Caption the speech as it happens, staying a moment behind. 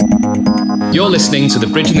You're listening to the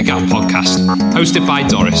Bridging the Gap podcast, hosted by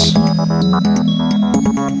Doris.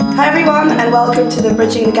 Hi everyone, and welcome to the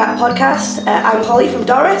Bridging the Gap podcast. I'm Holly from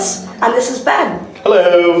Doris, and this is Ben.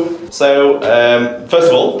 Hello! So, first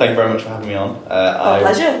of all, thank you very much for having me on. I'm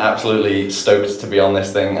pleasure. Absolutely stoked to be on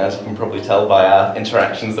this thing, as you can probably tell by our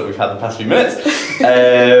interactions that we've had the past few minutes.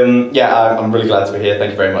 I'm really glad to be here,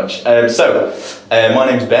 thank you very much. My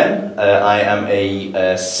name's Ben. I am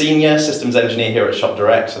a senior systems engineer here at Shop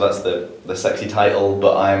Direct, so that's the sexy title,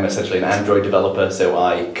 but I'm essentially an Android developer, so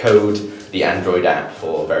I code the Android app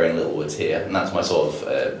for Varian Littlewoods here, and that's my sort of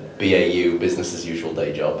BAU, business as usual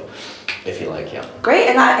day job, if you like, yeah. Great,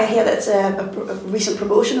 and I hear that's a recent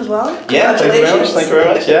promotion as well. Yeah, thank you very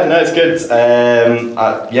much. Yeah, no, it's good.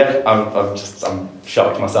 I'm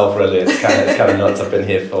shocked myself really. It's kind of nuts. I've been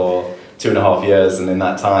here for 2.5 years, and in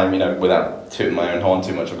that time, without tooting my own horn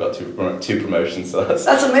too much, I've got two promotions. So that's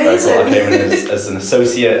amazing. Cool. I came in as an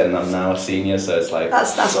associate, and I'm now a senior. So it's like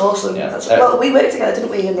that's awesome. Yeah. Well, we worked together,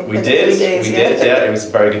 didn't we? We did. Yeah, it was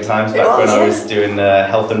very good times back when I was doing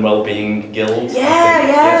Health and Wellbeing Guild.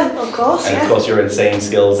 Yeah, of course. And of course, your insane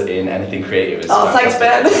skills in anything creative is thanks,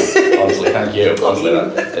 Ben. Honestly, thank you. Honestly,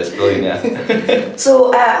 it's brilliant. Yeah.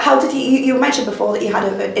 So, how did you mentioned before that you had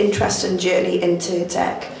an interest and journey into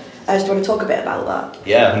tech? Do you want to talk a bit about that?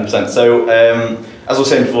 Yeah, 100%. So, as I was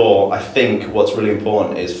saying before, I think what's really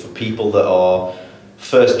important is for people that are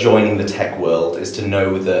first joining the tech world is to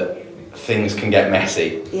know that things can get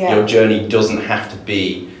messy. Yeah. Your journey doesn't have to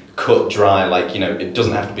be cut dry, it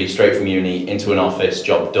doesn't have to be straight from uni into an office,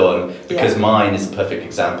 job done, because mine is a perfect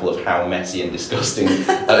example of how messy and disgusting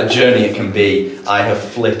a journey it can be. I have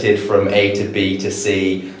flitted from A to B to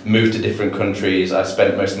C, moved to different countries. I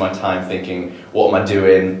spent most of my time thinking, what am I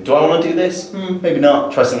doing? Do I want to do this? Maybe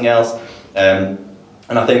not, try something else. And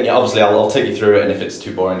I think, obviously, I'll take you through it, and if it's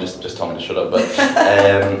too boring, just tell me to shut up.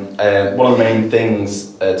 But one of the main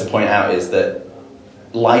things to point out is that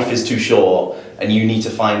life is too short, and you need to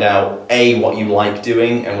find out what you like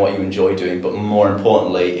doing and what you enjoy doing, but more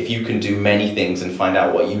importantly, if you can do many things and find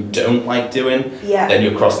out what you don't like doing, then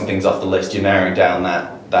you're crossing things off the list, you're narrowing down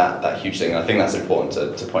that huge thing, and I think that's important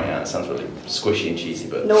to point out. It sounds really squishy and cheesy,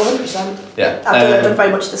 but... No, 100%. Yeah. I've done very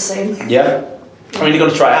much the same. Yeah. I mean, you've got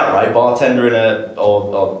to try it out, right? Bartender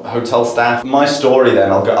or hotel staff. My story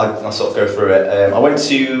then, I'll sort of go through it. I went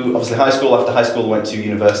to, obviously, high school. After high school, I went to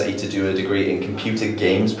university to do a degree in computer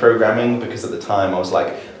games programming, because at the time I was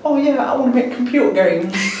like, oh yeah, I want to make computer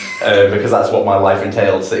games. Because that's what my life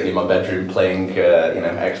entailed, sitting in my bedroom playing,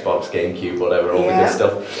 Xbox, GameCube, whatever, all the good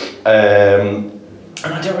stuff.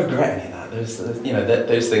 And I don't regret any of that.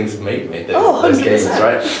 Those things have made me, those games,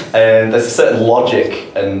 right? And there's a certain logic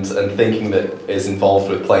and thinking that is involved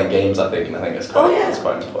with playing games, I think, and I think it's quite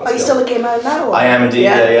important. Are you still a gamer now? Or? I am indeed,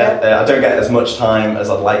 yeah. I don't get as much time as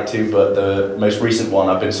I'd like to, but the most recent one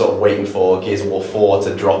I've been sort of waiting for, Gears of War 4,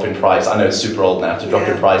 to drop in price. I know it's super old now to drop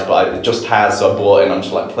in price, but it just has, so I bought it and I'm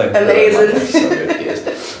just like playing. Amazing. It's so good, Gears.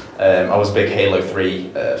 I was a big Halo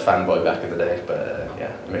 3 fanboy back in the day, but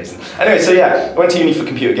amazing. Anyway, so I went to uni for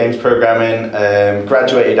computer games programming,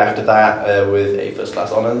 graduated after that with a first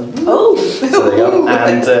class honours. Oh! So there you go.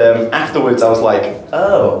 And afterwards I was like,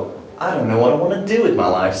 I don't know what I want to do with my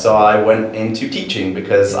life, so I went into teaching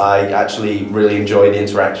because I actually really enjoy the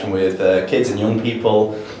interaction with kids and young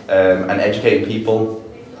people and educating people.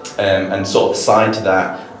 And sort of side to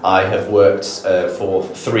that, I have worked for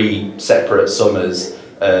 3 separate summers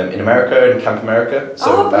in America, in Camp America.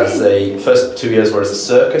 So as the first 2 years were as a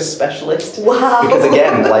circus specialist. Wow. Because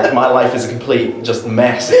again, my life is a complete just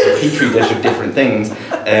mess. It's a petri dish of different things.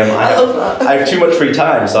 I love that. I have too much free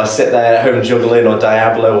time, so I sit there at home juggling or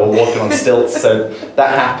Diablo or walking on stilts. So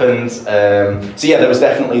that happened. There was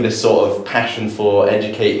definitely this sort of passion for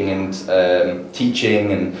educating and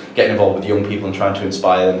teaching and getting involved with young people and trying to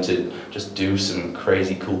inspire them to just do some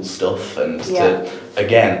crazy cool stuff and to,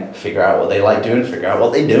 again, figure out what they like doing, figure out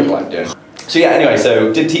what they don't like doing.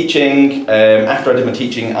 So did teaching. After I did my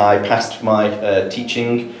teaching, I passed my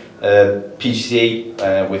teaching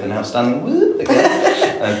PGCE with an outstanding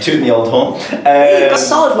tooting the old horn. You've got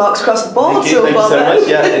solid marks across the board so far. Thank you so much.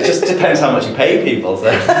 Yeah, it just depends how much you pay people. So.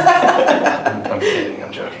 I'm kidding,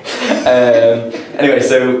 I'm joking.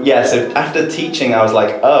 So after teaching, I was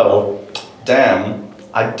like, oh, damn,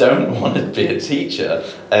 I don't want to be a teacher,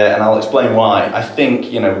 and I'll explain why. I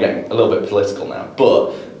think, we're getting a little bit political now,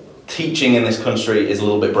 but teaching in this country is a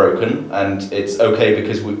little bit broken, and it's okay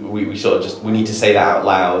because we sort of we need to say that out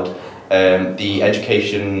loud. The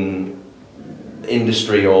education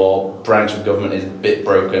industry or branch of government is a bit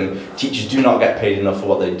broken. Teachers do not get paid enough for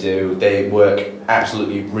what they do. They work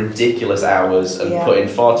absolutely ridiculous hours and put in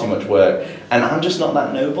far too much work. And I'm just not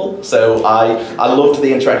that noble. So I loved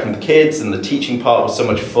the interaction with the kids, and the teaching part was so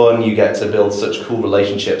much fun. You get to build such cool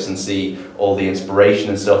relationships and see all the inspiration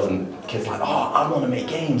and stuff. And kids are like, oh, I want to make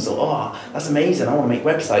games. Or, oh, that's amazing. I want to make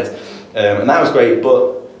websites. And that was great.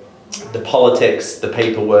 But the politics, the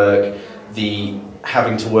paperwork, the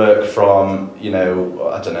having to work from, I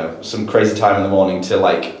don't know, some crazy time in the morning till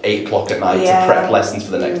like 8 o'clock at night to prep lessons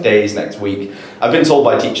for the next days, next week. I've been told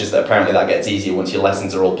by teachers that apparently that gets easier once your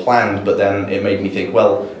lessons are all planned, but then it made me think,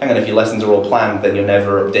 well, hang on, if your lessons are all planned, then you're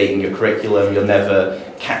never updating your curriculum, you're never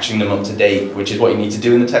catching them up to date, which is what you need to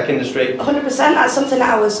do in the tech industry. 100%, that's something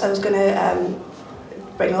that I was going to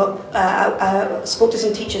bring up. I spoke to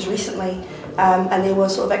some teachers recently, and they were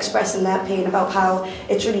sort of expressing their pain about how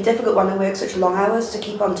it's really difficult when they work such long hours to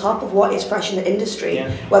keep on top of what is fresh in the industry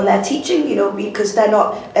when they're teaching, because they're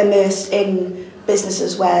not immersed in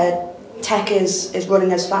businesses where tech is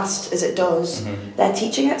running as fast as it does. They're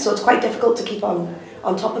teaching it, so it's quite difficult to keep on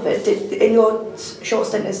top of it. In your short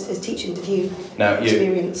stint as teaching, did you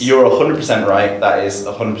experience? You're 100% right. That is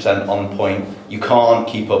 100% on point. You can't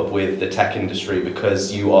keep up with the tech industry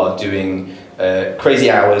because you are doing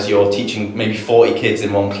crazy hours. You're teaching maybe 40 kids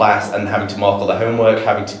in one class and having to mark all their homework,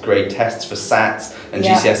 having to grade tests for SATs and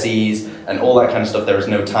GCSEs and all that kind of stuff. There is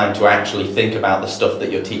no time to actually think about the stuff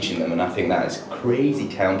that you're teaching them, and I think that is crazy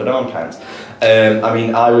town banana pants.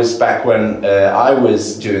 I was back when I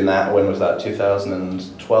was doing that. When was that?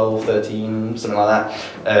 2012, 13, something like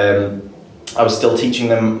that. I was still teaching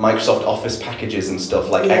them Microsoft Office packages and stuff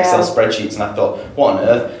like Excel spreadsheets, and I thought, what on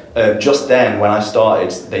earth? Just then, when I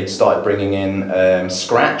started, they'd started bringing in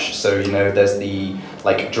Scratch. So there's the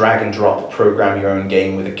drag and drop, program your own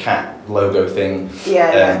game with a cat logo thing.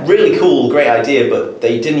 Really cool, great idea, but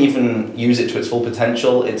they didn't even use it to its full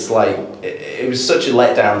potential. It's like it was such a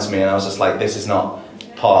letdown to me, and I was just like, this is not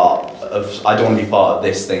part of. I don't want to be part of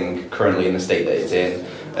this thing currently in the state that it's in.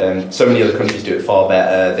 So many other countries do it far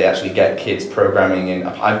better. They actually get kids programming in,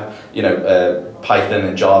 Python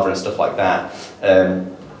and Java and stuff like that.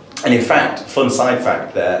 And in fact, fun side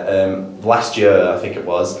fact there, last year I think it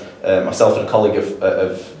was, myself and a colleague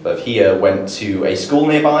of here went to a school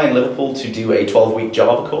nearby in Liverpool to do a 12-week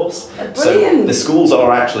Java course. Brilliant. So the schools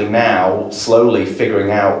are actually now slowly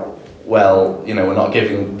figuring out, well, we're not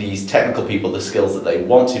giving these technical people the skills that they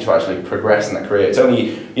want to actually progress in their career. It's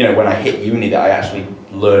only, when I hit uni that I actually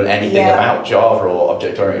learn anything about Java or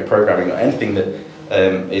object-oriented programming or anything that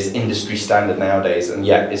is industry standard nowadays. And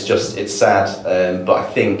it's sad, but I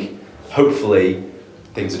think hopefully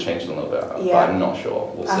things are changing a little bit. But I'm not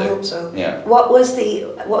sure. We'll see. I hope so. Yeah. What was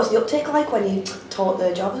the uptake like when you taught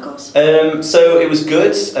the Java course? So it was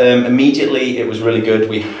good. Immediately, it was really good.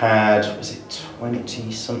 We had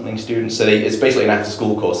 20-something students. So it's basically an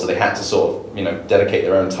after-school course. So they had to sort of dedicate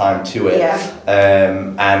their own time to it.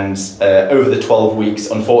 And over the 12 weeks,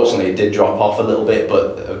 unfortunately, it did drop off a little bit.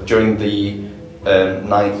 But during the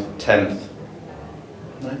 9th, 10th,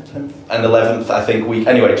 and 11th, I think week.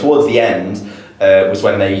 Anyway, towards the end. Was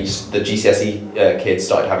when the GCSE kids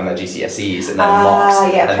started having their GCSEs and then mocks.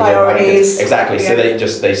 And priorities. Exactly. So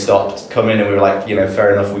they stopped coming, and we were like,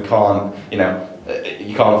 fair enough. We can't,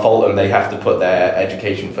 you can't fault them. They have to put their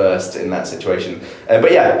education first in that situation.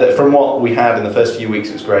 But from what we had in the first few weeks,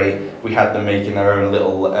 it was great. We had them making their own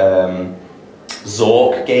little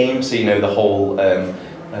Zork game. So the whole.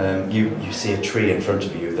 You see a tree in front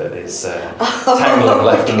of you that is tangling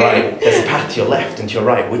left and right. There's a path to your left and to your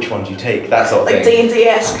right. Which one do you take? That sort of thing. Like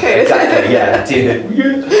D&D-esque. Exactly. Yeah. D&D.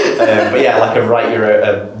 Like a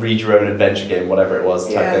read your own adventure game, whatever it was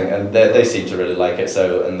type thing. And they seem to really like it.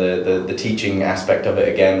 So and the teaching aspect of it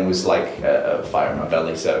again was like a fire in my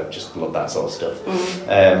belly. So just love that sort of stuff.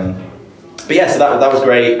 So that was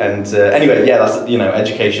great. And anyway, that's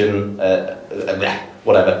education.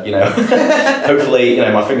 Whatever, hopefully,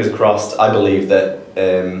 my fingers are crossed. I believe that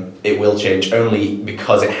it will change only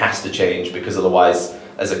because it has to change, because otherwise,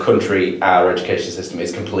 as a country, our education system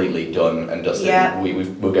is completely done and dusted.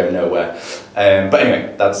 We'll go nowhere. But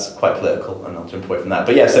anyway, that's quite political, and I'll jump away from that.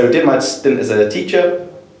 But so did my stint as a teacher.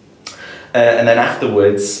 And then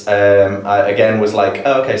afterwards, I again was like,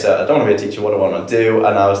 oh, okay, so I don't want to be a teacher, what do I want to do?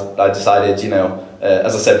 And I decided,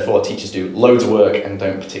 as I said before, teachers do loads of work and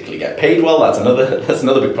don't particularly get paid well. That's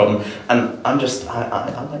another big problem. And I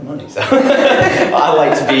like money, so I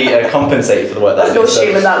like to be compensated for the work that I do. There's no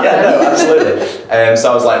shame in that. Yeah, no, absolutely.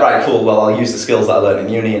 So I was like, right, cool, well, I'll use the skills that I learned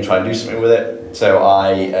in uni and try and do something with it. So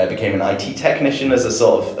I became an IT technician as a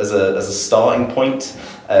sort of as a starting point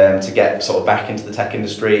to get sort of back into the tech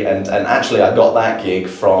industry, and actually I got that gig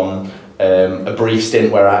from a brief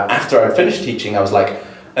stint where after I finished teaching, I was like,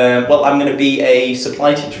 well, I'm going to be a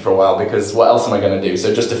supply teacher for a while, because what else am I going to do?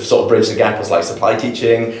 So just to sort of bridge the gap was like supply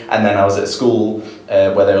teaching, and then I was at a school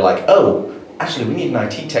where they were like, oh, actually we need an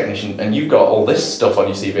IT technician and you've got all this stuff on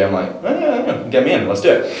your CV. I'm like, oh, yeah, get me in, let's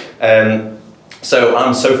do it. So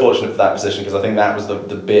I'm so fortunate for that position, because I think that was the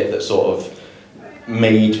bit that sort of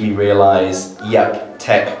made me realise, yep,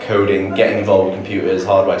 tech, coding, getting involved with computers,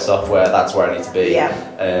 hardware, software, that's where I need to be.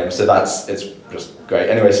 Yeah. So it's just great.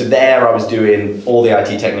 Anyway, so there I was doing all the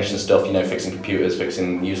IT technician stuff, you know, fixing computers,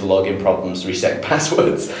 fixing user login problems, resetting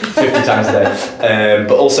passwords 50 times a day.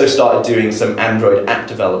 But also started doing some Android app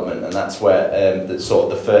development, and that's where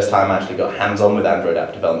the first time I actually got hands-on with Android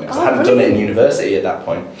app development, because I hadn't done it in university at that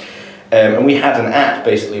point. And we had an app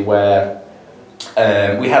basically where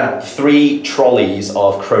we had 3 trolleys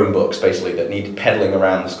of Chromebooks basically that needed peddling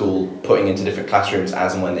around the school, putting into different classrooms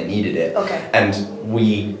as and when they needed it. Okay. And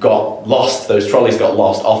we got lost, those trolleys got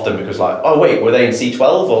lost often because like, oh wait, were they in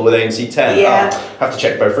C12 or were they in C10? Yeah. Oh, have to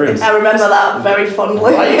check both rooms. I remember that very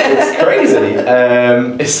fondly. Right, it's crazy.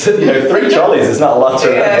 It's 3 trolleys is not a lot to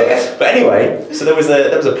remember. Yeah. But anyway, so there was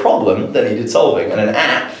a problem that needed solving, and an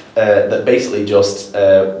app that basically just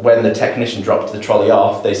when the technician dropped the trolley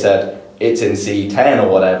off, they said, it's in C10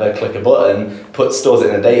 or whatever, click a button, stores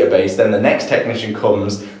it in a database, then the next technician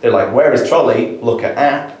comes, they're like, where is trolley? Look at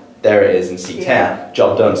app, there it is in C10, yeah.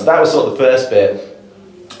 Job done. So that was sort of the first bit.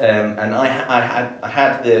 And I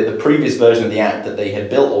had the previous version of the app that they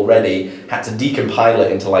had built already, had to decompile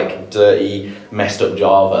it into like dirty, messed up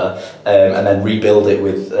Java, and then rebuild it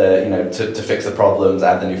with, to fix the problems,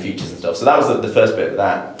 add the new features and stuff. So that was the first bit of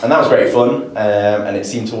that. And that was great fun, and it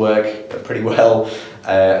seemed to work pretty well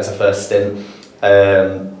as a first stint.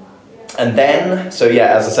 And then, so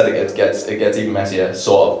yeah, as I said, it gets even messier,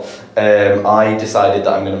 sort of. I decided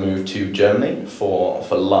that I'm going to move to Germany for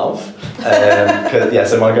love.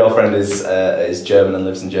 So my girlfriend is German and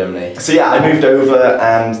lives in Germany. So yeah, I moved over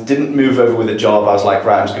and didn't move over with a job. I was like,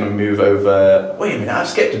 right, I'm just going to move over. Wait a minute, I've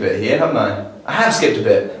skipped a bit here, haven't I? I have skipped a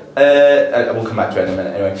bit. We'll come back to it in a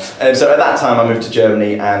minute anyway. So at that time I moved to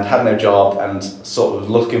Germany and had no job and sort of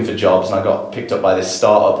looking for jobs, and I got picked up by this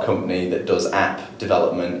startup company that does app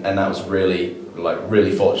development, and that was really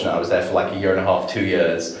fortunate. I was there for like 1.5 years, 2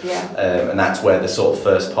 years. Yeah. And that's where the sort of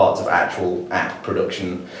first parts of actual app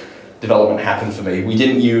production development happened for me. We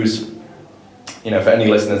didn't use, for any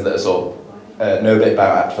listeners that are sort of know a bit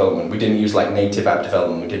about app development, we didn't use like native app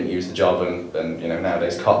development, we didn't use the Java and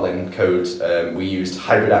nowadays Kotlin code. We used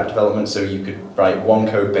hybrid app development, so you could write one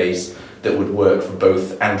code base that would work for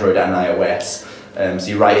both Android and iOS. So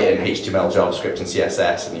you write it in HTML, JavaScript and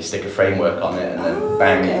CSS, and you stick a framework on it, and then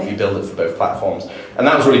bang, you build it for both platforms. And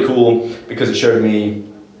that was really cool because it showed me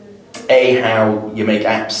A, how you make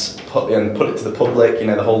apps, put it to the public,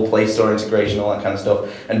 the whole Play Store integration, all that kind of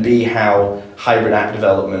stuff, and B, how hybrid app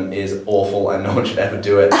development is awful and no one should ever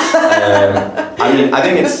do it. I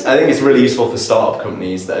think it's really useful for startup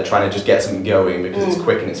companies that are trying to just get something going because it's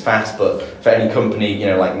quick and it's fast. But for any company,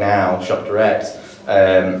 like now,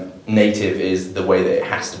 ShopDirect, native is the way that it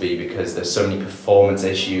has to be, because there's so many performance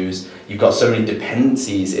issues. You've got so many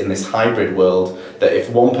dependencies in this hybrid world that if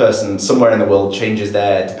one person somewhere in the world changes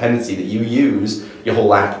their dependency that you use, your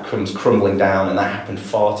whole app comes crumbling down, and that happened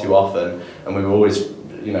far too often. And we were always,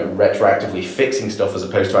 retroactively fixing stuff as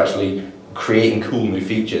opposed to actually creating cool new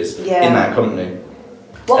features in that company.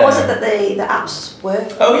 What was it that the apps were?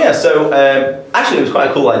 Oh yeah, so actually it was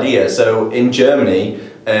quite a cool idea. So in Germany,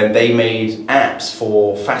 they made apps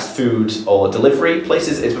for fast food or delivery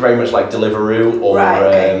places. It's very much like Deliveroo or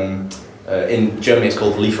in Germany it's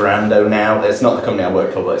called Lieferando now. It's not the company I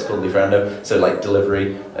work for, but it's called Lieferando. So like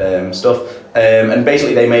delivery stuff. And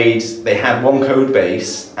basically they had one code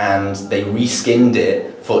base and they reskinned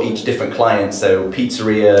it for each different client. So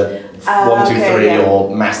pizzeria 123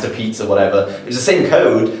 or Master Pizza, whatever. It was the same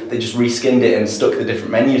code. They just reskinned it and stuck the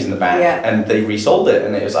different menus in the back, and they resold it.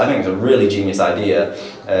 And I think it was a really genius idea,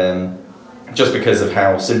 just because of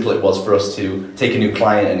how simple it was for us to take a new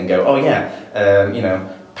client in and go, oh yeah,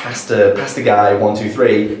 pasta guy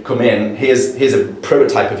 123, come in. Here's a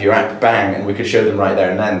prototype of your app, bang, and we could show them right there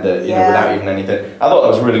and then that without even anything. I thought that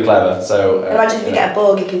was really clever. So imagine if you get a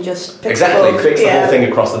bug, you can just fix the whole thing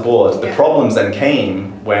across the board. The problems then came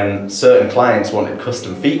when certain clients wanted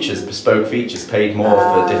custom features, bespoke features, paid more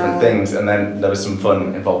for different things, and then there was some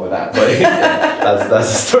fun involved with that. But that's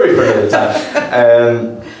a story for another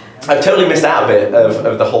time. I've totally missed out a bit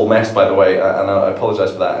of the whole mess, by the way, and I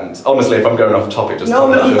apologise for that. And honestly, if I'm going off topic, just no,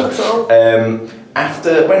 not at all.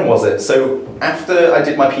 After, when was it? So after I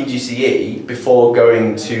did my PGCE, before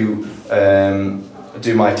going to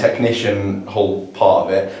do my technician whole part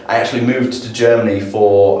of it, I actually moved to Germany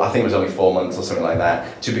for, I think it was only 4 months or something like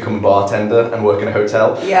that, to become a bartender and work in a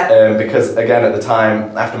hotel. Yeah. Because again, at the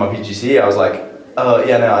time, after my PGCE, I was like, oh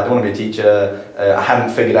yeah, no, I don't want to be a teacher. I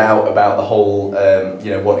hadn't figured out about the whole,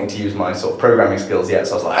 wanting to use my sort of programming skills yet.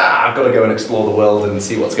 So I was like, I've got to go and explore the world and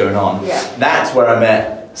see what's going on. Yeah. That's where I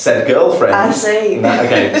met said girlfriend. I see.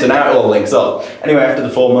 Okay, so now it all links up. Anyway, after the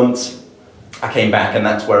 4 months, I came back, and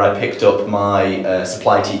that's where I picked up my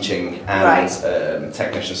supply teaching and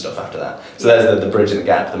technician stuff after that. So there's the bridge in the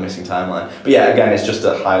gap, the missing timeline. But yeah, again, it's just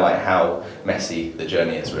to highlight how messy the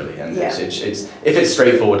journey is really. And it's if it's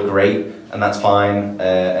straightforward, great, and that's fine.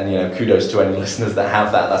 And kudos to any listeners that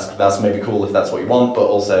have that. That's maybe cool if that's what you want, but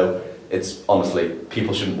also it's honestly,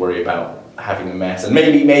 people shouldn't worry about having a mess. And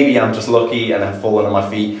maybe I'm just lucky and I've fallen on my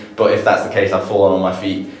feet, but if that's the case, I've fallen on my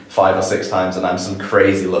feet 5 or 6 times and I'm some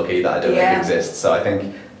crazy lucky that I don't think exists. So I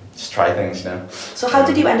think just try things, So how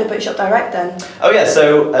did you end up at Shop Direct then? Oh yeah,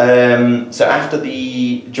 so after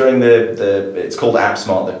during the it's called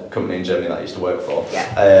AppSmart, the company in Germany that I used to work for.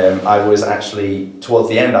 Yeah. I was actually towards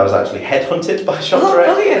the end. I was actually headhunted by Shop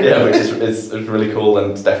Direct. Brilliant. Yeah, which is really cool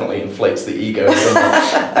and definitely inflates the ego.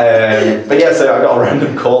 But yeah, so I got a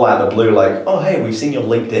random call out of the blue, like, oh hey, we've seen your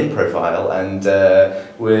LinkedIn profile and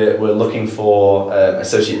we're looking for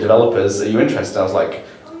associate developers. Are you interested? I was like,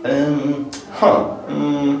 let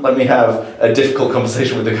me have a difficult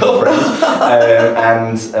conversation with the girlfriend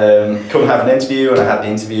and come have an interview. And I had the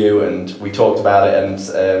interview and we talked about it, and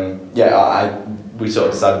we sort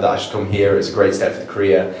of decided that I should come here. It's a great step for the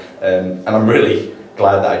career, and I'm really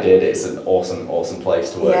glad that I did. It's an awesome place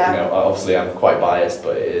to work. Yeah. Obviously I'm quite biased,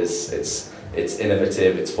 but it's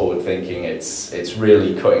innovative, it's forward thinking, it's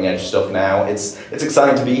really cutting edge stuff now. It's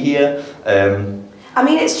exciting to be here. I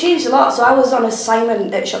mean, it's changed a lot. So I was on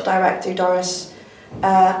assignment at Shop Direct through Doris,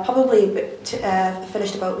 probably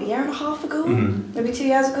finished about 1.5 years ago, maybe 2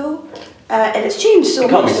 years ago, and it's changed so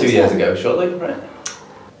much. It can't be 2 years ago, shortly, right?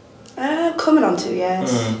 Coming on 2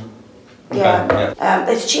 years. Okay, yeah.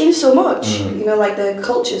 It's changed so much. Like the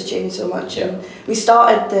culture's changed so much, and we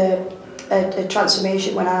started a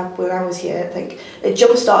transformation when I was here. I think it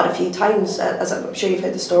jump-started a few times, as I'm sure you've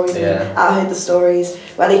heard the stories, and I heard the stories,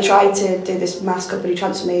 where they tried to do this mass company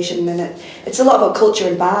transformation, and it's a lot about culture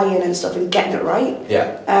and buy-in and stuff and getting it right.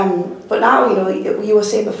 Yeah. But now, you were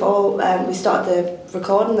saying before we started the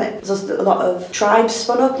recording that there's a lot of tribes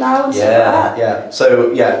spun up now and stuff like that. Yeah.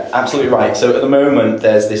 So yeah, absolutely right. So at the moment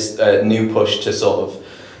there's this new push to sort of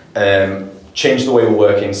change the way we're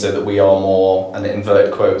working so that we are more, and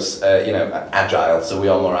inverted quotes, agile. So we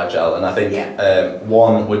are more agile, and I think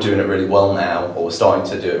one, we're doing it really well now, or we're starting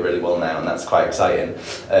to do it really well now, and that's quite exciting.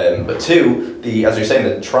 But two, as we were saying,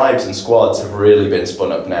 the tribes and squads have really been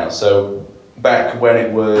spun up now. So back when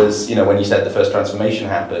it was, when you said the first transformation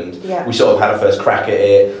happened, we sort of had a first crack at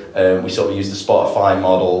it. We sort of used the Spotify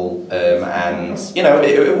model, and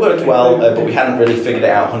it worked well, but we hadn't really figured it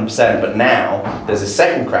out 100%. But now there's a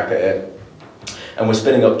second crack at it. And we're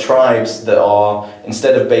spinning up tribes that are,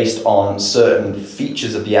 instead of based on certain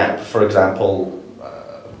features of the app, for example,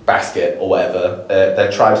 basket or whatever,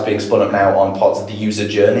 they're tribes being spun up now on parts of the user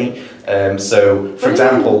journey. So, for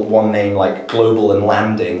example, one name like Global and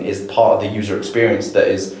Landing is part of the user experience, that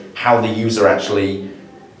is how the user actually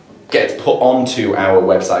gets put onto our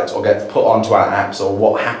websites or gets put onto our apps, or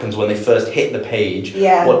what happens when they first hit the page.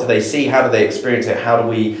 What do they see? How do they experience it? How do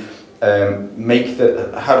we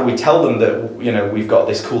how do we tell them that we've got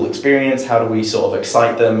this cool experience? How do we sort of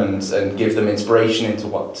excite them and give them inspiration into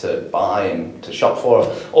what to buy and to shop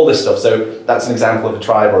for, all this stuff. So that's an example of a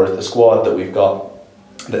tribe or a squad that we've got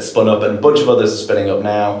that's spun up, and a bunch of others are spinning up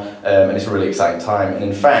now, and it's a really exciting time. And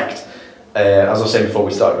in fact, as I was saying before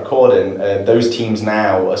we started recording, those teams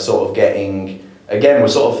now are sort of getting, again, we're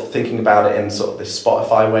sort of thinking about it in sort of this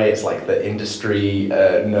Spotify way. It's like the industry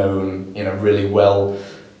known, really well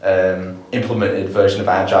implemented version of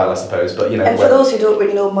Agile, I suppose. But and for those who don't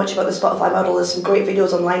really know much about the Spotify model, there's some great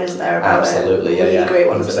videos online, isn't there? About absolutely, really great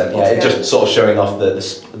ones. 100%. Yeah, just sort of showing off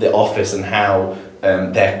the office and how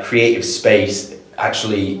their creative space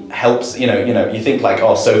actually helps. You think like,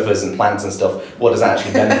 sofas and plants and stuff, what does that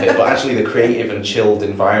actually benefit? But actually the creative and chilled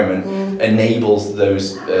environment enables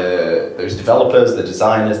those developers, the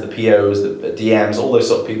designers, the POs, the DMs, all those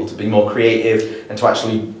sort of people to be more creative and to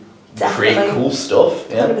actually Definitely. create cool stuff.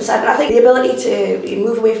 Yeah. 100%. And I think the ability to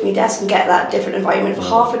move away from your desk and get that different environment for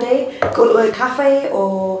half a day, go to a cafe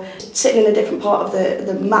or sitting in a different part of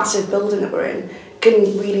the massive building that we're in, can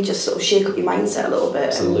really just sort of shake up your mindset a little bit.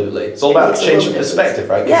 Absolutely. It's all about changing perspective,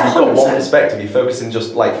 right? Because Yeah, you've got 100%. one perspective, you're focusing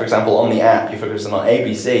just like, for example, on the app, you're focusing on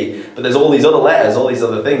ABC, but there's all these other letters, all these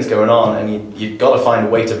other things going on, and you've got to find a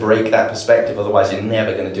way to break that perspective, otherwise you're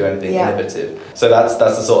never going to do anything innovative. So that's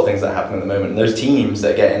the sort of things that happen at the moment. And those teams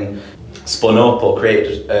that are getting spun up or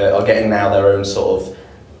created are getting now their own sort of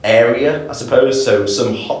area, I suppose. So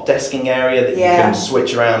some hot desking area that you can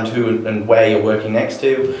switch around who and where you're working next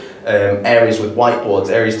to. Areas with whiteboards,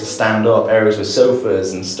 areas to stand up, areas with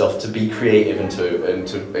sofas and stuff to be creative and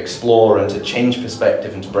to explore and to change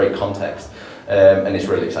perspective and to break context. And it's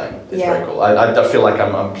really exciting. It's very cool. I feel like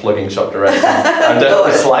I'm plugging Shop Direct. I'm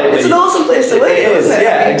definitely slightly... It's an awesome place to work. It is, isn't it?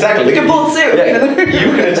 yeah, exactly. We can both do.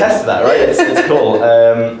 You can attest to that, right? It's cool.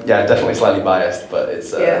 Yeah, definitely slightly biased, but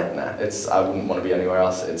it's I wouldn't want to be anywhere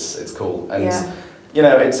else. It's cool, and you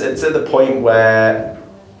know, it's at the point where,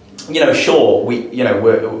 you know, sure,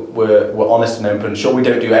 we're honest and open. Sure, we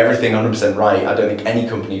don't do everything 100% right. I don't think any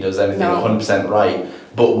company does anything 100% right.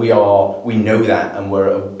 But we know that, and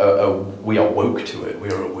we are woke to it. We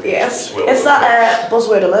are aware. Yes, it's that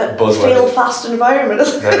buzzword alert. Fail fast environment.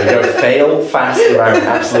 There we go. Fail fast environment.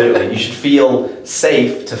 Absolutely. You should feel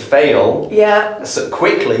safe to fail. Yeah. So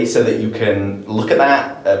quickly, so that you can look at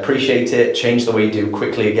that, appreciate it, change the way you do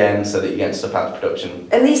quickly again, so that you get stuff out of production.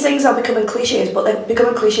 And these things are becoming cliches, but they're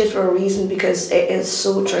becoming cliches for a reason, because it is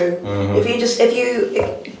so true. Mm-hmm. If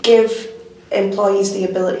you give employees the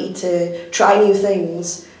ability to try new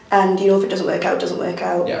things, and you know, if it doesn't work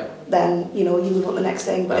out, then you know, you move on to the next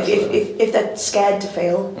thing. But if they're scared to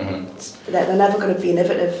fail, they're never going to be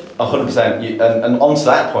innovative. 100%. And onto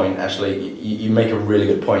that point, actually, you make a really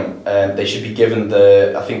good point. They should be given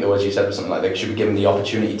I think the words you said was something like they should be given the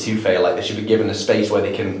opportunity to fail. Like they should be given a space where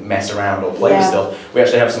they can mess around or play with stuff. We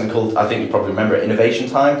actually have something called, I think you probably remember it, Innovation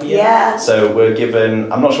Time here. Yeah. So we're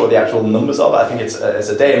given, I'm not sure what the actual numbers are, but I think it's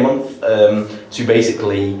a day a month to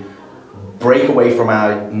basically break away from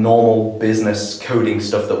our normal business coding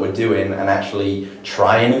stuff that we're doing and actually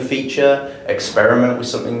try a new feature, experiment with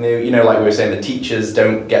something new. You know, like we were saying, the teachers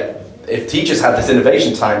don't get, if teachers had this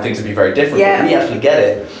innovation time, things would be very different, but we actually get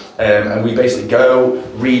it. And we basically go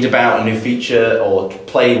read about a new feature or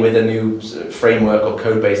play with a new framework or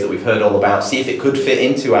code base that we've heard all about, see if it could fit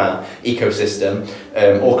into our ecosystem,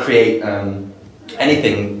 or create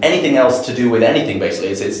anything else to do with anything. Basically,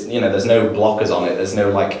 it's you know, there's no blockers on it. There's no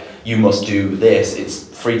like, you must do this. It's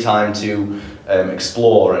free time to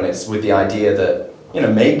explore, and it's with the idea that, you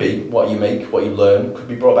know, maybe what you learn could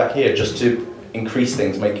be brought back here just to increase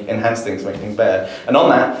things, enhance things, make things better. And on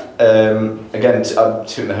that, again, I'm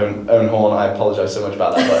tooting the own horn. I apologise so much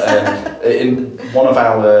about that.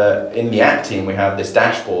 But in the app team, we have this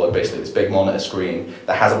dashboard, basically this big monitor screen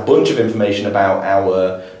that has a bunch of information about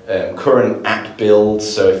our current app builds.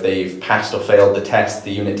 So if they've passed or failed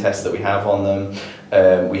the unit tests that we have on them.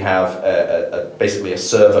 We have basically a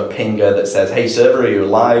server pinger that says, hey server, are you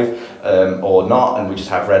alive or not? And we just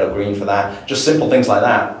have red or green for that. Just simple things like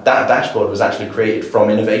that. That dashboard was actually created from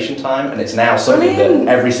Innovation Time, and it's now something that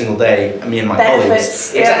every single day me and my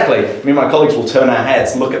colleagues, me and my colleagues will turn our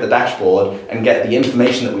heads, look at the dashboard and get the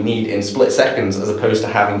information that we need in split seconds, as opposed to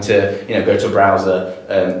having to, you know, go to a browser,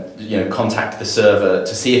 contact the server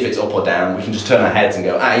to see if it's up or down. We can just turn our heads and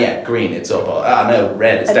go, green, it's up, or no,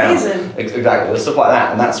 red, it's down. Exactly, there's stuff like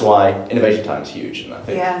that, and that's why Innovation Time is huge, and I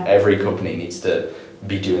think every company needs to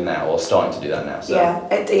be doing that or starting to do that now. So.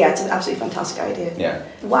 It's an absolutely fantastic idea. Yeah.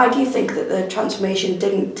 Why do you think that the transformation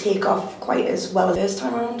didn't take off quite as well as this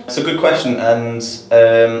time around? It's a good question, and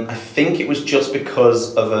I think it was just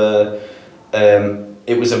because of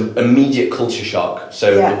it was an immediate culture shock.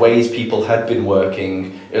 So the ways people had been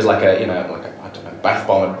working, it was like a bath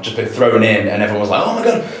bomb had just been thrown in, and everyone was like, oh my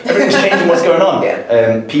god, everything's changing, what's going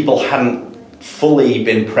on? People hadn't fully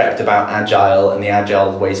been prepped about Agile and the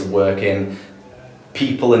Agile ways of working.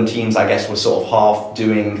 People and teams, I guess, were sort of half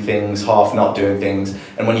doing things, half not doing things,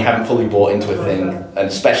 and when you haven't fully bought into a thing, and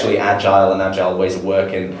especially Agile ways of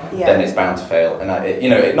working, then it's bound to fail. And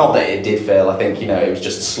not that it did fail, I think, it was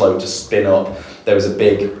just slow to spin up. There was a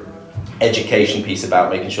big education piece about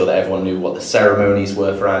making sure that everyone knew what the ceremonies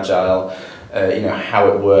were for Agile, how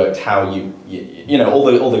it worked, how you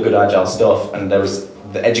all the good Agile stuff, and there was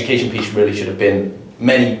the education piece really should have been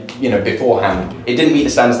beforehand. It didn't meet the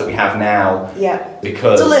standards that we have now. Yeah.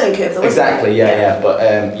 Because it's a learning curve, though. Exactly.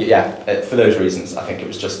 But for those reasons, I think it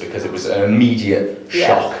was just because it was an immediate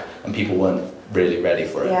shock and people weren't really ready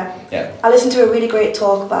for it. Yeah. I listened to a really great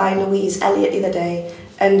talk by Louise Elliott the other day,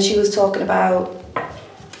 and she was talking about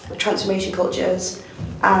transformation cultures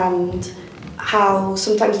and how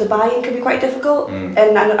sometimes the buy-in can be quite difficult.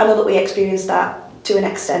 And I know that we experience that to an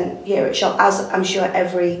extent here at Shop, as I'm sure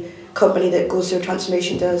every company that goes through a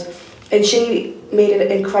transformation does. And she made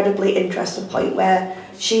an incredibly interesting point where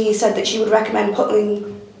she said that she would recommend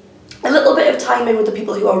putting a little bit of time in with the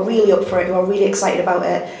people who are really up for it, who are really excited about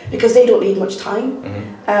it, because they don't need much time.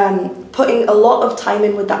 Putting a lot of time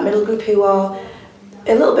in with that middle group who are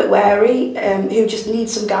a little bit wary, who just need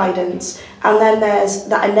some guidance. And then there's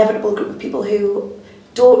that inevitable group of people who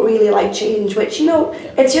don't really like change, which, you know,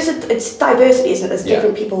 it's diversity, isn't it? There's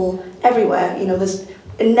different people everywhere. You know, there's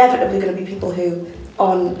inevitably going to be people who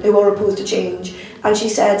are opposed to change. And she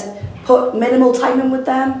said, put minimal time in with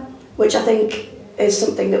them, which I think is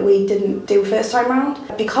something that we didn't do first time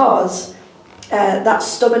round, because that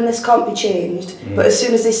stubbornness can't be changed. But as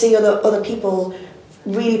soon as they see other people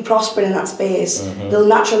really prospering in that space, they'll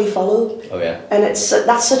naturally follow. Oh yeah. And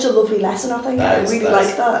that's such a lovely lesson, I think. I really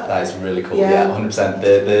like that. That is really cool. Yeah, 100%.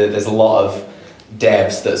 There's a lot of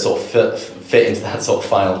devs that sort of fit into that sort of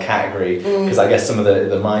final category, because I guess some of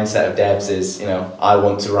the mindset of devs is, you know, I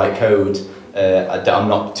want to write code. I'm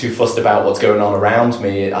not too fussed about what's going on around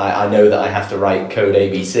me. I know that I have to write code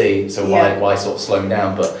ABC, so why sort of slow me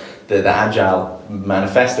down? But the Agile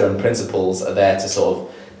manifesto and principles are there to sort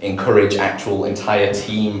of encourage actual entire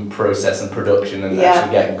team process and production and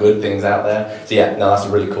actually get good things out there. So that's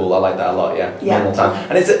really cool. I like that a lot. Minimal time.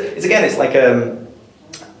 And it's like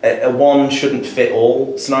a one shouldn't fit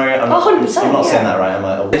all scenario. I'm not saying that right, am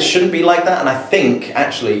I? It shouldn't be like that. And I think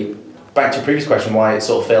actually, back to your previous question, why it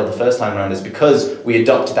sort of failed the first time around is because we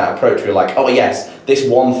adopted that approach. We were like, oh yes, this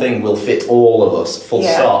one thing will fit all of us, full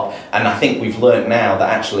stop. And I think we've learned now that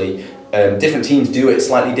actually different teams do it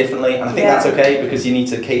slightly differently, and I think that's okay, because you need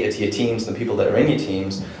to cater to your teams and the people that are in your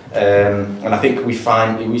teams. And I think we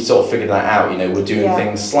sort of figured that out. You know, we're doing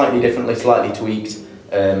things slightly differently, slightly tweaked.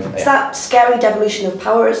 It's that scary devolution of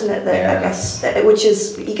power, isn't it? That I guess, which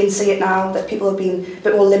is, you can see it now, that people have been a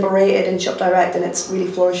bit more liberated in Shop Direct, and it's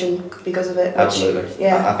really flourishing because of it. Absolutely.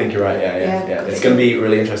 I think you're right. It's going to be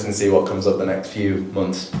really interesting to see what comes up the next few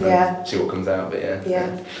months. See what comes out. But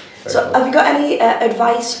So cool. Have you got any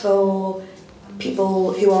advice for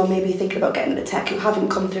people who are maybe thinking about getting into tech, who haven't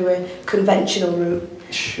come through a conventional route?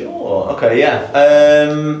 Sure. Okay.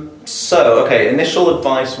 Initial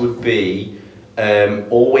advice would be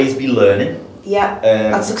always be learning.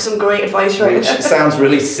 That's some great advice, right? Which sounds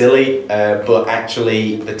really silly, but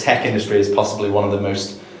actually the tech industry is possibly one of the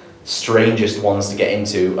most strangest ones to get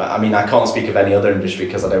into. I mean, I can't speak of any other industry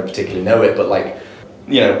because I don't particularly know it, but like,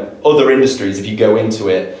 you know, other industries, if you go into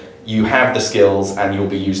it, you have the skills and you'll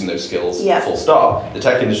be using those skills, full stop. The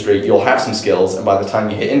tech industry, you'll have some skills, and by the time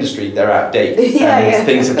you hit industry, they're out of date.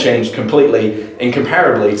 Things have changed completely,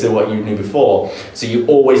 incomparably to what you knew before. So you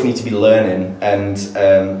always need to be learning, and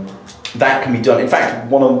that can be done. In fact,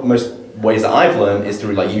 one of the most ways that I've learned is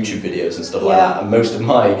through like YouTube videos and stuff like that. And most of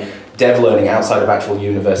my dev learning outside of actual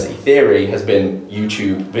university theory has been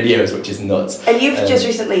YouTube videos, which is nuts. And you've just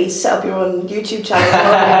recently set up your own YouTube channel.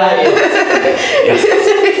 Yes.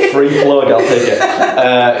 Free plug, I'll take it.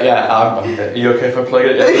 Are you okay if I plug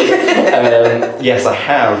it? Yes, I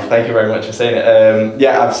have. Thank you very much for saying it.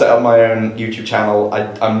 I've set up my own YouTube channel.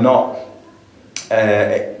 I'm not.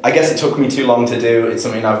 I guess it took me too long to do. It's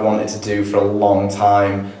something I've wanted to do for a long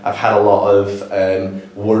time. I've had a lot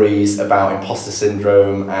of worries about imposter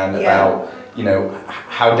syndrome and about, you know,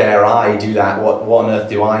 how dare I do that? What on earth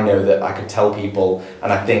do I know that I could tell people?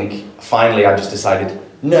 And I think finally I just decided,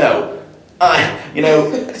 no,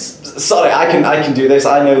 sorry, I can do this.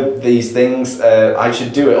 I know these things. I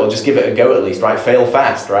should do it, or just give it a go at least, right? Fail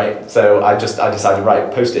fast, right? So I decided,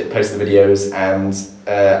 right, post the videos, and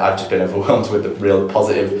I've just been overwhelmed with the real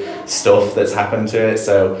positive stuff that's happened to it.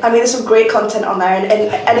 So I mean, there's some great content on there, and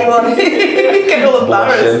anyone can all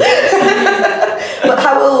embarrass. But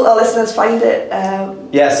how will our listeners find it?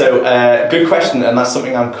 Good question, and that's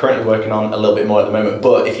something I'm currently working on a little bit more at the moment.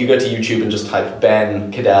 But if you go to YouTube and just type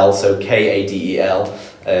Ben Cadell, so Kadel,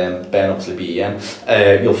 Ben obviously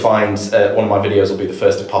Ben, you'll find one of my videos will be the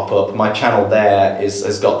first to pop up. My channel there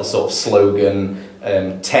has got the sort of slogan,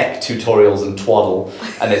 tech tutorials and twaddle,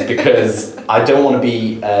 and it's because I don't want to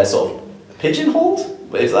be sort of pigeonholed.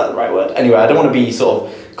 Is that the right word? Anyway, I don't want to be sort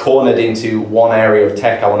of cornered into one area of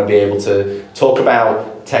tech. I want to be able to talk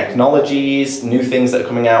about technologies, new things that are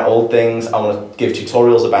coming out, old things. I want to give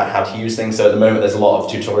tutorials about how to use things. So at the moment there's a lot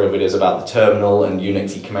of tutorial videos about the terminal and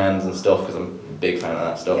Unixy commands and stuff, because I'm big fan of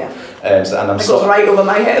that stuff. Yeah. And I'm it goes right over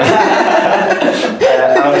my head.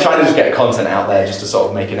 and I'm trying to just get content out there just to sort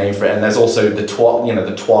of make a name for it. And there's also the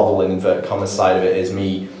twaddle in inverted commas side of it is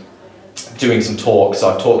me doing some talks. So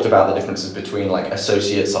I've talked about the differences between like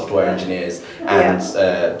associate software engineers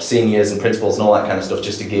and seniors and principals and all that kind of stuff,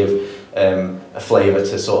 just to give a flavour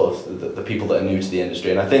to sort of the people that are new to the industry.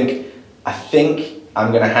 And I think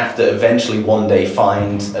I'm going to have to eventually one day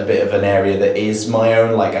find a bit of an area that is my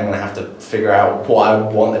own. Like I'm going to have to figure out what I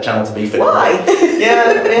want the channel to be for. Why?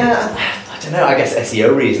 yeah. I don't know. I guess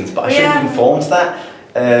SEO reasons, but I shouldn't conform to that.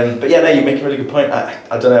 But yeah, no, you make a really good point.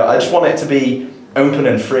 I don't know. I just want it to be open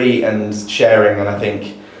and free and sharing. And I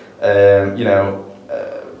think, I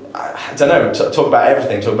don't know. Talk about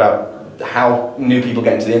everything. Talk about how new people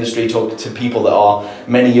get into the industry, talk to people that are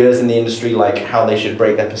many years in the industry, like how they should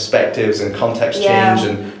break their perspectives and context change.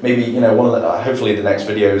 And maybe, one of the, hopefully the next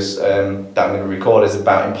videos that I'm going to record is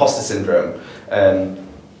about imposter syndrome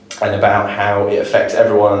and about how it affects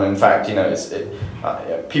everyone. And in fact,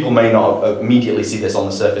 people may not immediately see this on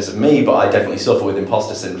the surface of me, but I definitely suffer with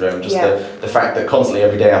imposter syndrome. Just the fact that constantly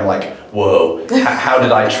every day I'm like, whoa, how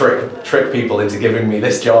did I trick people into giving me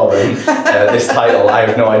this job and this title? I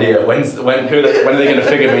have no idea. When are they going to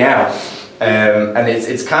figure me out? And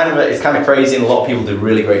it's kind of crazy, and a lot of people do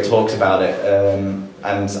really great talks about it.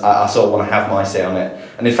 And I sort of want to have my say on it.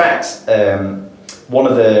 And in fact, one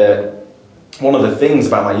of the things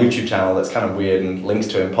about my YouTube channel that's kind of weird and links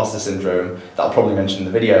to imposter syndrome that I'll probably mention in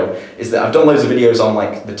the video is that I've done loads of videos on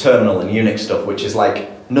like the terminal and Unix stuff, which is like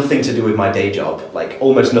nothing to do with my day job, like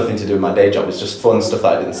almost nothing to do with my day job. It's just fun stuff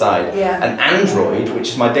that I did inside. Yeah. And Android, which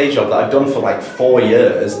is my day job that I've done for like 4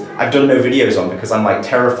 years, I've done no videos on because I'm like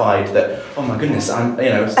terrified that, oh my goodness, I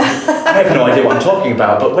have no idea what I'm talking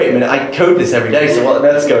about, but wait a minute, I code this every day, so what on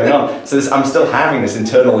earth's going on? So I'm still having this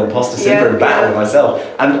internal imposter syndrome battle with myself.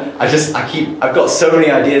 And I've got so many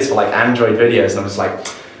ideas for like Android videos, and I'm just like,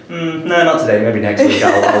 no, not today, maybe next week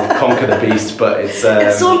I'll conquer the beast. But it's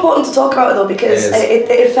so important to talk about it though, because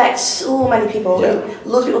it affects so many people. Yeah. And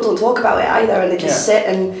loads of people don't talk about it either, and they just sit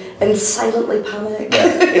and silently panic.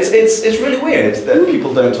 Yeah. It's really weird that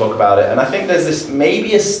people don't talk about it, and I think there's this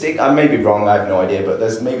maybe a stigma. I may be wrong, I have no idea, but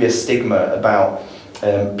there's maybe a stigma about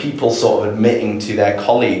people sort of admitting to their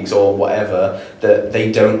colleagues or whatever that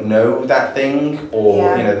they don't know that thing,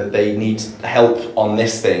 or that they need help on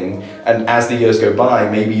this thing. And as the years go by,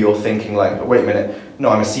 maybe you're thinking like, wait a minute, no,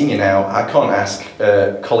 I'm a senior now, I can't ask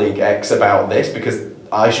colleague X about this because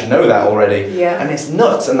I should know that already. Yeah. And it's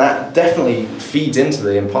nuts, and that definitely feeds into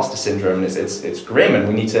the imposter syndrome. It's grim, and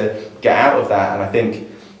we need to get out of that. And I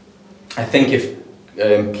think if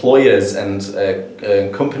employers and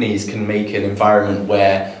companies can make an environment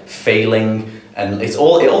where failing, and it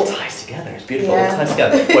all ties together, it's beautiful, it all ties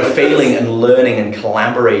together, where failing and learning and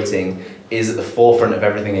collaborating is at the forefront of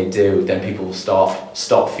everything they do, then people will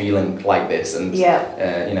stop feeling like this, and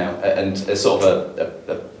and as sort of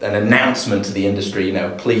an announcement to the industry,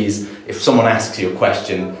 please, if someone asks you a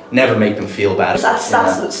question, never make them feel bad.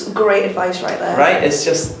 That's great advice right there. Right, it's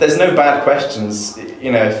just there's no bad questions.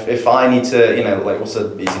 If I need to, what's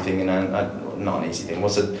an easy thing not an easy thing.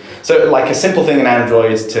 So like a simple thing in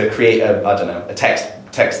Android to create a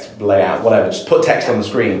text layout, whatever, just put text on the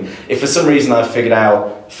screen. If for some reason I've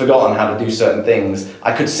forgotten how to do certain things,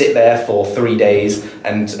 I could sit there for 3 days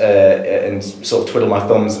and sort of twiddle my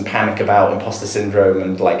thumbs and panic about imposter syndrome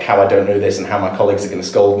and like how I don't know this and how my colleagues are going to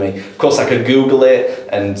scold me. Of course I could Google it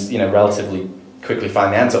and relatively quickly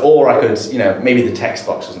find the answer, or I could, maybe the text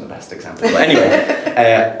box wasn't the best example, but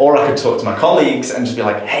anyway, or I could talk to my colleagues and just be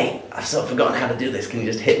like, hey, I've sort of forgotten how to do this, can you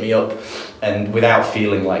just hit me up? And without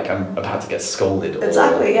feeling like I'm about to get scolded.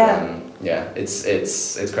 Exactly,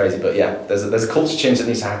 it's crazy, but there's a culture change that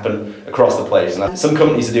needs to happen across the place, and some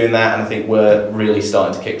companies are doing that, and I think we're really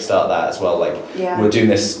starting to kickstart that as well. We're doing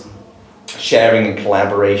this sharing and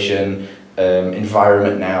collaboration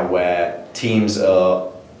environment now where teams are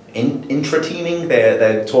intra-teaming,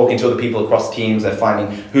 they're talking to other people across teams, they're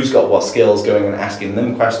finding who's got what skills, going and asking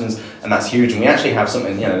them questions, and that's huge. And we actually have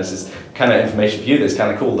something, this is kind of information for you that's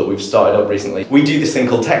kind of cool that we've started up recently. We do this thing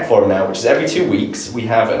called Tech Forum now, which is every 2 weeks we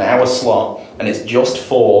have an hour slot, and it's just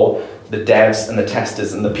for the devs and the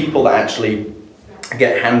testers and the people that actually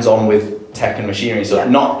get hands-on with tech and machinery. So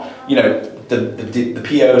not, the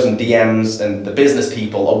POs and DMs and the business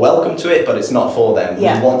people are welcome to it, but it's not for them.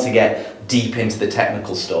 We want to get deep into the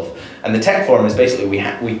technical stuff. And the Tech Forum is basically, we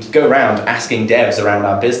go around asking devs around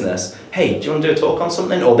our business, hey, do you want to do a talk on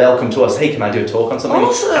something? Or they'll come to us, hey, can I do a talk on something?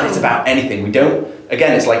 Awesome. And it's about anything.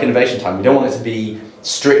 Again, it's like Innovation Time. We don't want it to be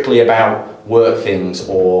strictly about work things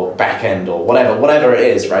or back end or whatever it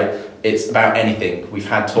is, right? it's about anything. We've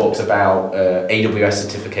had talks about AWS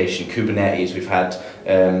certification, Kubernetes. We've had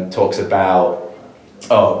talks about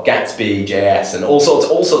Gatsby, JS, and all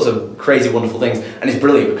sorts of crazy, wonderful things. And it's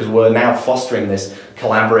brilliant because we're now fostering this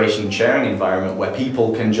collaboration and sharing environment where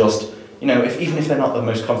people can just, even if they're not the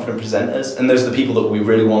most confident presenters, and those are the people that we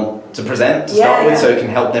really want to present to start with, so it can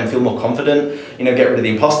help them feel more confident, get rid of the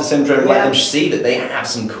imposter syndrome, let them see that they have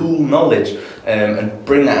some cool knowledge, and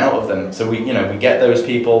bring that out of them. So we get those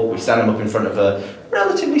people, we stand them up in front of a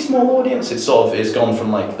relatively small audience. It's gone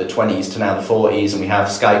from like the 20s to now the 40s, and we have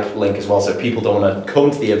Skype link as well, so if people don't want to come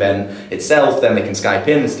to the event itself, then they can Skype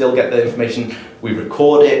in and still get the information. We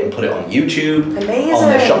record it and put it on YouTube. Amazing. On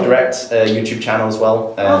the Shop Direct YouTube channel as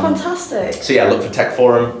well. Fantastic. So look for Tech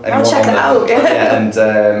Forum. I'll check it out. And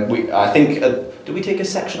I think, do we take a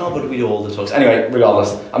section of, or do we do all the talks? Anyway,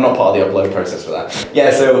 regardless, I'm not part of the upload process for that.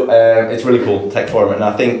 So it's really cool, Tech Forum, and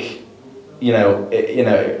I think,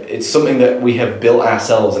 it's something that we have built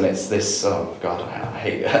ourselves, and it's this, oh God, I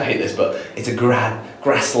hate this, but it's a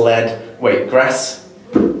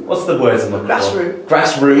what's the words I'm looking for?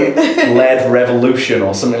 Grassroot-led revolution,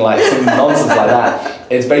 or something like, some nonsense like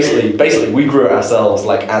that. It's basically we grew it ourselves,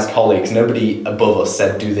 like as colleagues. Nobody above us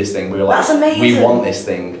said do this thing. We were like, that's amazing. We want this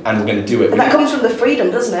thing and we're going to do it. And that comes from the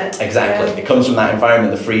freedom, doesn't it? Exactly. Yeah. It comes from that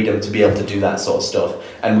environment, the freedom to be able to do that sort of stuff.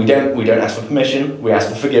 And we don't ask for permission. We ask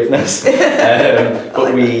for forgiveness.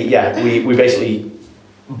 But we basically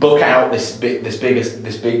book out this big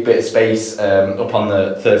bit of space up on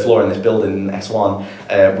the third floor in this building,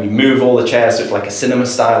 S1. We move all the chairs, so it's like a cinema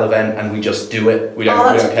style event, and we just do it. We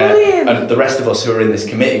don't care. Brilliant. And the rest of us who are in this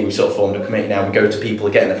committee, we sort of formed a committee now. We go to people,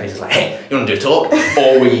 get in their faces like, hey, you want to do a talk?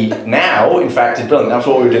 Or we now, in fact, it's brilliant. That's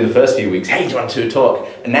what we were doing the first few weeks. Hey, do you want to do a talk?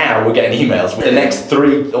 And now we're getting emails. The next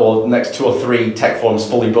 2 or 3 tech forums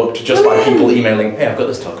fully booked just by people emailing, hey, I've got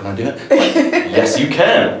this talk, can I do it? Like, yes, you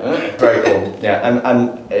can. Very cool. Yeah,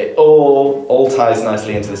 and it all ties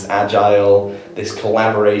nicely into this agile, this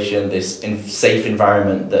collaboration, this safe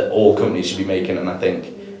environment that all companies should be making. And I think,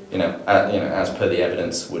 as per the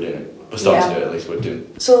evidence, we're doing it. We're starting to do it, at least we're doing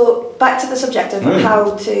it. So back to the subject of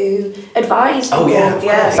how to advise people.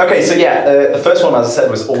 Okay, so the first one, as I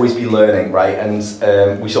said, was always be learning, right? And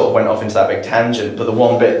we sort of went off into that big tangent, but the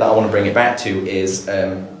one bit that I want to bring it back to is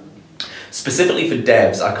specifically for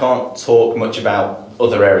devs. I can't talk much about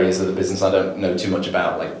other areas of the business I don't know too much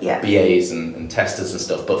about, like BAs and testers and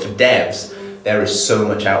stuff, but for devs, there is so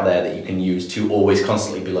much out there that you can use to always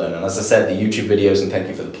constantly be learning. As I said, the YouTube videos, and thank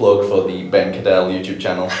you for the plug for the Ben Cadell YouTube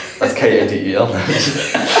channel. That's Kadel.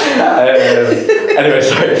 Anyway,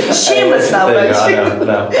 sorry. Shameless now, Ben. I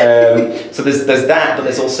know. So there's that, but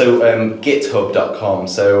there's also GitHub.com.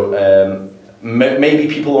 So maybe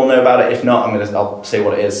people will know about it. If not, I'll say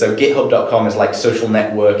what it is. So GitHub.com is like social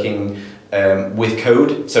networking with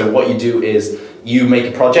code. So what you do is you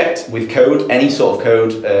make a project with code, any sort of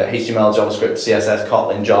code, HTML, JavaScript, CSS,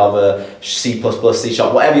 Kotlin, Java, C++, C#,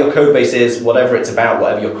 whatever your code base is, whatever it's about,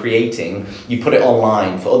 whatever you're creating, you put it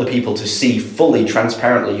online for other people to see fully,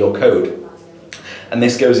 transparently your code. And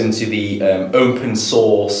this goes into the open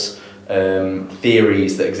source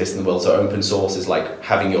theories that exist in the world. So open source is like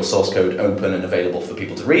having your source code open and available for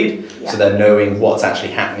people to read, so they're knowing what's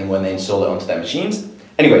actually happening when they install it onto their machines.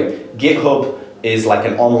 Anyway, GitHub is like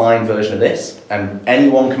an online version of this, and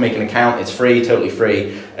anyone can make an account. It's free, totally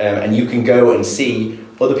free, and you can go and see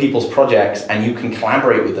other people's projects and you can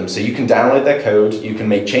collaborate with them. So you can download their code, you can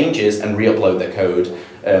make changes and re-upload their code.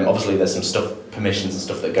 Obviously there's some permissions and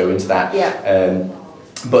stuff that go into that.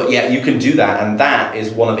 But you can do that, and that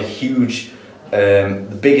is one of the huge,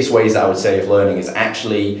 the biggest ways that I would say of learning is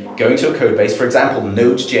actually going to a code base. For example,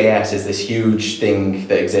 Node.js is this huge thing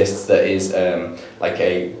that exists that is like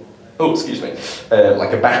a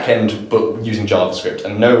back-end but using JavaScript,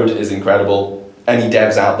 and Node is incredible. Any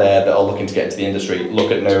devs out there that are looking to get into the industry,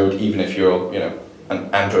 look at Node, even if you're an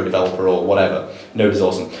Android developer or whatever. Node is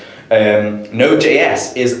awesome.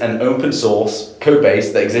 Node.js is an open source code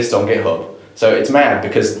base that exists on GitHub. So it's mad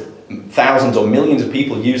because thousands or millions of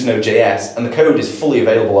people use Node.js and the code is fully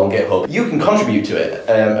available on GitHub. You can contribute to it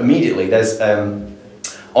immediately. There's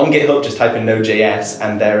on GitHub, just type in Node.js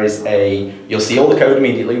and you'll see all the code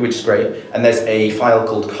immediately, which is great. And there's a file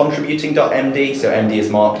called contributing.md. So MD is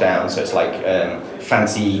markdown, so it's like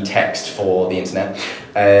fancy text for the internet.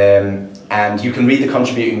 And you can read the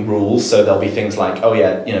contributing rules. So there'll be things like,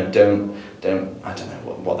 don't, I don't know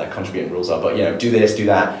what their contributing rules are, but do this, do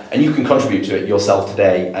that, and you can contribute to it yourself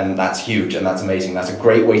today, and that's huge and that's amazing. That's a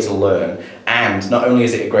great way to learn, and not only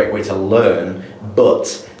is it a great way to learn,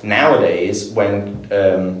 but nowadays when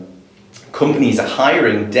companies are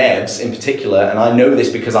hiring devs in particular, and I know this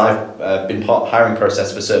because I've been part of the hiring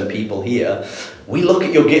process for certain people here. We look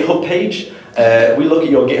at your GitHub page, we look at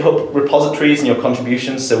your GitHub repositories and your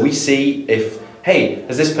contributions, so we see if, hey,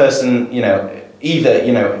 has this person,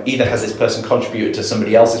 either has this person contributed to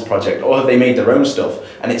somebody else's project, or have they made their own stuff?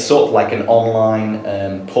 And it's sort of like an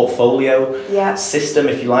online portfolio system,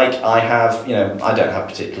 if you like. I have, I don't have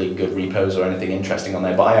particularly good repos or anything interesting on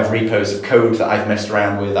there, but I have repos of code that I've messed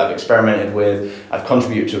around with, I've experimented with, I've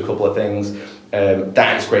contributed to a couple of things.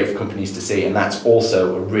 That is great for companies to see, and that's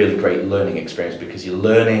also a really great learning experience, because you're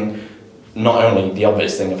learning not only the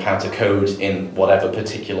obvious thing of how to code in whatever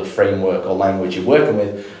particular framework or language you're working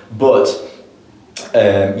with, but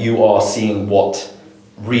you are seeing what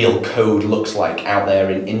real code looks like out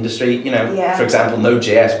there in industry. For example,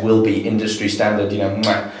 Node.js will be industry standard,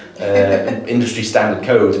 industry standard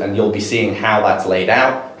code, and you'll be seeing how that's laid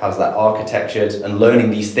out, how's that architectured, and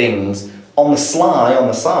learning these things on the sly, on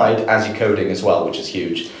the side, as you're coding as well, which is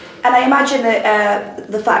huge. And I imagine that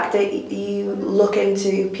the fact that you look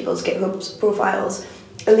into people's GitHub profiles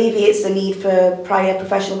alleviates the need for prior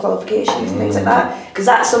professional qualifications and things like that, because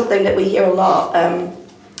that's something that we hear a lot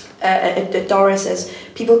at Doris. Is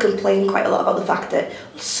people complain quite a lot about the fact that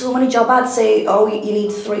so many job ads say, oh, you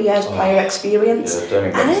need 3 years prior experience,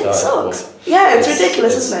 and it sucks. Yeah, it's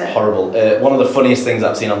ridiculous, isn't it? Horrible. One of the funniest things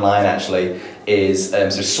I've seen online actually is, so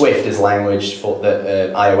Swift is language for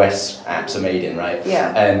that iOS apps are made in, right?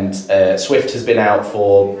 Yeah. And Swift has been out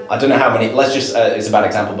for, I don't know how many, let's just, it's a bad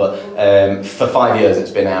example, but for 5 years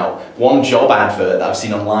it's been out. One job advert that I've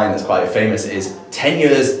seen online that's quite famous is 10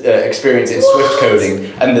 years experience in Swift coding.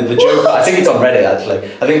 And the joke, I think it's on Reddit actually,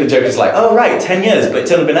 I think the joke is like, oh right, 10 years, but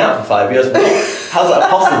it's only been out for 5 years. How's that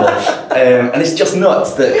possible? And it's just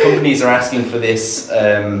nuts that companies are asking for this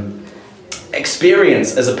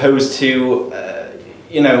experience as opposed to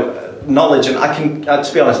knowledge. And I can,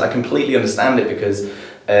 to be honest, I completely understand it, because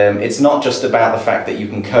it's not just about the fact that you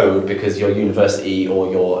can code because your university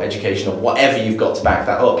or your education or whatever you've got to back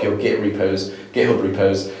that up, your GitHub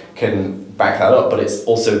repos can back that up, but it's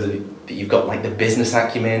also that you've got like the business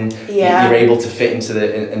acumen, you're able to fit into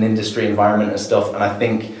an industry environment and stuff. And I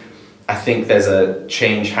think there's a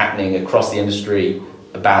change happening across the industry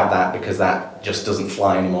about that, because that just doesn't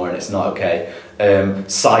fly anymore, and it's not okay.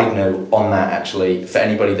 Side note on that, actually, for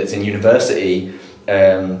anybody that's in university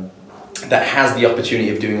that has the opportunity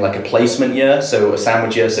of doing like a placement year, so a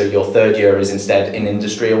sandwich year, so your third year is instead in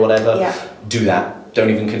industry or whatever, do that. Don't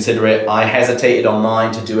even consider it. I hesitated on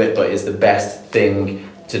mine to do it, but it's the best thing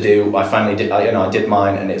to do. I finally did. I did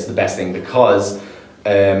mine, and it's the best thing, because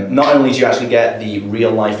not only do you actually get the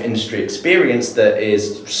real life industry experience that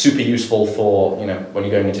is super useful for when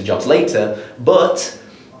you're going into jobs later, but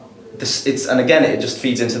it just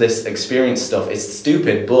feeds into this experience stuff. It's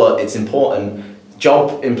stupid, but it's important.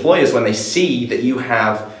 Job employers, when they see that you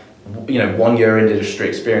have 1 year in industry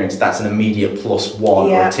experience, that's an immediate +1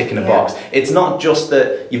 or a tick in a box. It's not just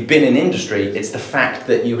that you've been in industry, it's the fact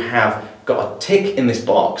that you have got a tick in this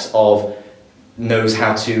box of knows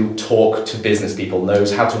how to talk to business people,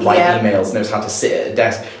 knows how to write emails, knows how to sit at a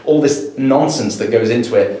desk, all this nonsense that goes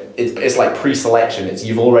into it. It's like pre-selection.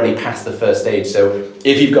 You've already passed the first stage. So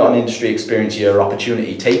if you've got an industry experience year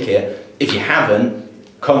opportunity, take it. If you haven't,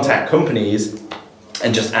 contact companies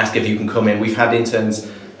and just ask if you can come in. We've had interns,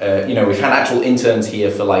 we've had actual interns here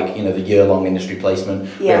for the year-long industry placement.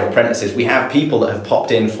 We have apprentices. We have people that have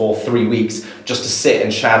popped in for 3 weeks just to sit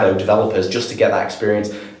and shadow developers, just to get that experience.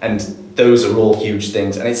 And those are all huge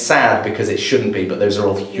things. And it's sad because it shouldn't be, but those are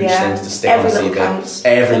all huge things to stick on a CV.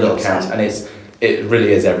 Every little counts. And it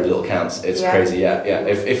really is, every little counts. It's crazy, yeah.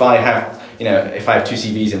 If I have, if I have 2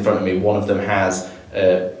 CVs in front of me, one of them has,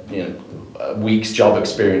 a week's job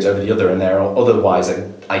experience over the other, and they're otherwise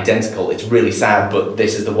identical. It's really sad, but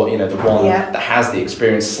this is the one, the one that has the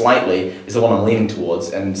experience slightly is the one I'm leaning towards.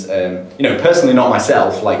 And personally, not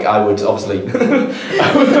myself. Like I would obviously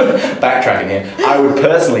backtracking here. I would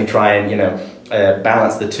personally try and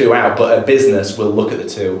balance the two out, but a business will look at the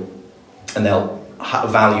two, and they'll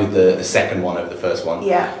value the second one over the first one.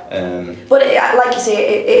 But like you say,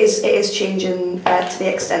 it is changing to the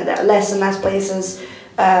extent that less and less places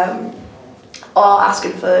are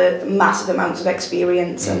asking for massive amounts of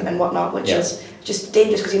experience and whatnot, which is just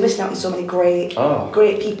dangerous, because you're missing out on so many great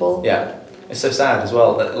people. Yeah, it's so sad as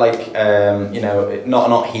well. That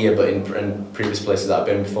not here, but in previous places that I've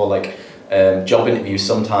been before, job interviews,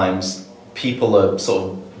 sometimes people are sort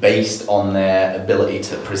of based on their ability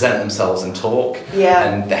to present themselves and talk,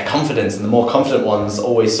 and their confidence, and the more confident ones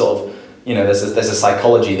always sort of there's a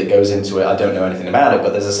psychology that goes into it. I don't know anything about it,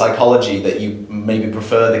 but there's a psychology that you maybe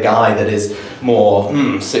prefer the guy that is more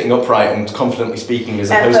sitting upright and confidently speaking as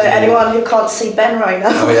opposed for to anyone who can't see Ben right now.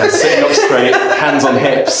 Oh yeah, sitting up straight, hands on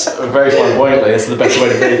hips, very flamboyantly. That's the best way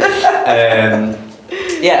to be.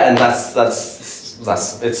 And that's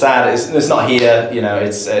it's sad. It's not here.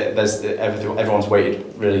 It's there's everyone's weighted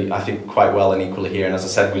really, I think, quite well and equally here. And as I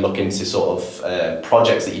said, we look into sort of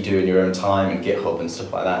projects that you do in your own time and GitHub and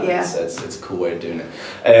stuff like that. Yeah. It's a cool way of doing it.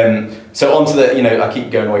 So onto the, I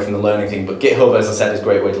keep going away from the learning thing, but GitHub, as I said, is a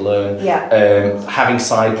great way to learn. Yeah. Having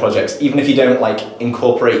side projects, even if you don't like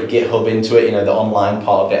incorporate GitHub into it, the online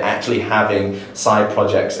part of it, actually having side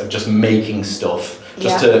projects of just making stuff.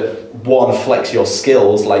 Just to, one, flex your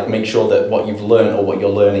skills, like make sure that what you've learned or what you're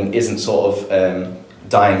learning isn't sort of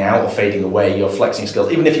dying out or fading away. You're flexing skills.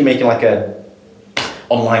 Even if you're making like a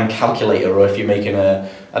online calculator, or if you're making an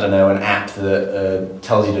app that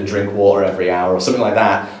tells you to drink water every hour or something like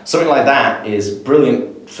that. Something like that is brilliant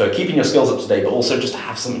for keeping your skills up to date, but also just to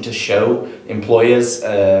have something to show employers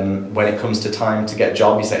when it comes to time to get a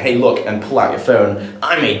job. You say, hey, look, and pull out your phone.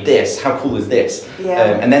 I made this. How cool is this?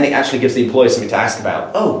 Yeah. And then it actually gives the employer something to ask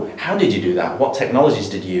about. Oh, how did you do that? What technologies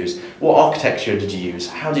did you use? What architecture did you use?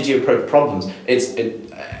 How did you approach problems?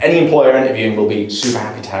 Any employer interviewing will be super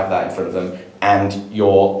happy to have that in front of them. And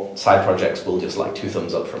your side projects will just like 2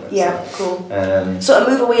 thumbs up from it. Yeah, cool. So a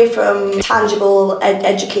move away from tangible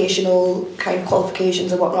educational kind of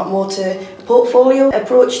qualifications and whatnot, more to a portfolio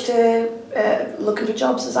approach to looking for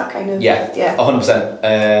jobs. Is that kind of... Yeah,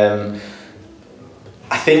 100%.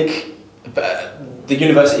 I think the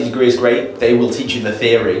university degree is great. They will teach you the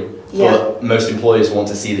theory. Yeah. But most employers want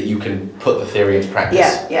to see that you can put the theory into practice.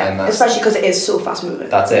 Yeah. And especially because it is so fast moving.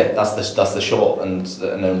 That's it. That's the short and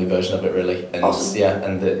only version of it, really. And awesome. Yeah,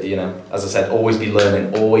 and as I said, always be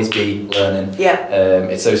learning. Always be learning. Yeah.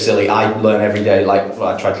 It's so silly. I learn every day. I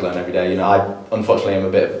try to learn every day. I unfortunately am a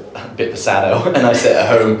bit of a sado, and I sit at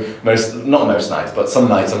home not most nights, but some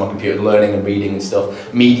nights on my computer learning and reading and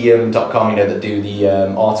stuff. Medium.com, that do the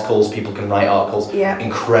articles. People can write articles. Yeah.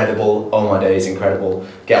 Incredible. Oh my days, incredible.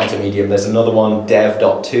 Get onto Medium. There's another one,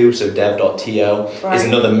 dev.to, so dev.to is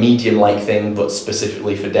another Medium-like thing, but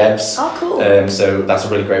specifically for devs. Oh, cool. So that's a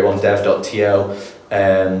really great one, dev.to.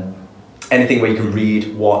 Anything where you can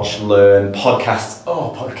read, watch, learn, podcasts.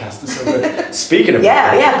 Oh, podcasts are so good. Speaking of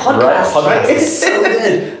podcasts. Podcasts are so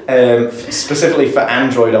good. Specifically for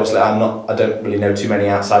Android, obviously, I don't really know too many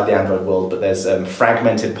outside the Android world, but there's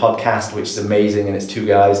Fragmented Podcast, which is amazing, and it's 2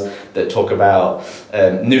 guys that talk about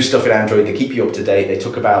new stuff in Android. They keep you up to date. They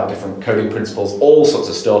talk about different coding principles, all sorts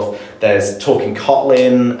of stuff. There's Talking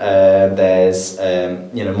Kotlin. There's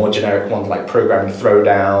more generic ones like Programming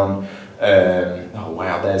Throwdown.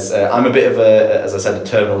 There's I'm a bit of as I said, a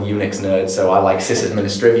terminal Unix nerd, so I like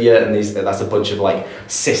sysadministrivia, and that's a bunch of like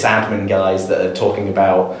sysadmin guys that are talking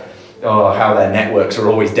about how their networks are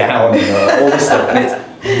always down and all this stuff, and it's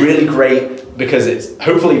really great because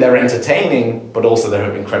hopefully they're entertaining, but also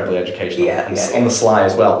they're incredibly educational on the sly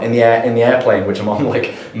as well. In the airplane, which I'm on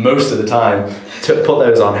like most of the time, to put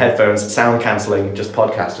those on headphones, sound cancelling, just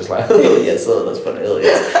podcast, just like yes, that's funny,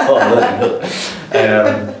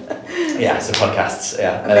 so podcasts,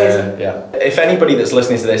 if anybody that's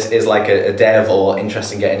listening to this is like a dev or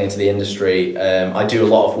interested in getting into the industry, I do a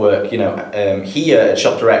lot of work, here at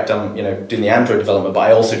Shop Direct. I'm, doing the Android development, but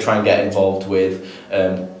I also try and get involved with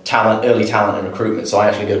early talent and recruitment. So I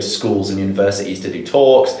actually go to schools and universities to do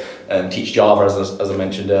talks, teach Java, as I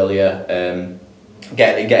mentioned earlier,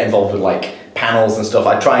 get involved with like panels and stuff.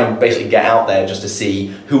 I try and basically get out there just to see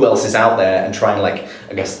who else is out there and try and like,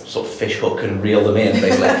 I guess, sort of fish hook and reel them in,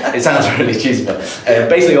 basically. It sounds really cheesy, but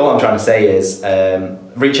basically all I'm trying to say is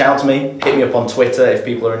reach out to me, hit me up on Twitter if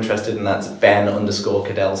people are interested, and that's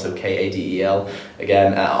Ben_Cadell, so Kadel.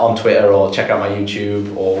 Again, on Twitter, or check out my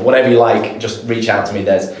YouTube, or whatever you like, just reach out to me.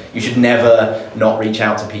 You should never not reach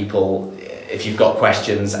out to people. If you've got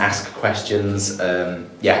questions, ask questions. I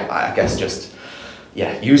guess just...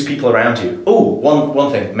 use people around you. Oh,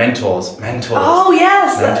 one thing, mentors. Oh,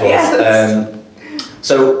 yes. Mentors. Yes.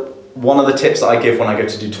 So one of the tips that I give when I go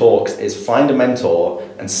to do talks is find a mentor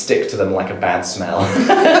and stick to them like a bad smell.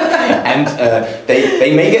 And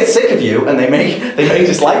they may get sick of you, and they may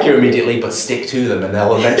dislike you immediately, but stick to them and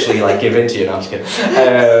they'll eventually like give in to you. No, I'm just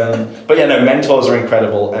kidding. But mentors are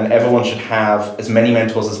incredible, and everyone should have as many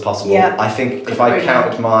mentors as possible. Yeah. I think if I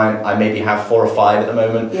counted mine, I maybe have 4 or 5 at the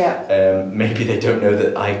moment. Yeah. Maybe they don't know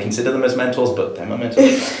that I consider them as mentors, but they're my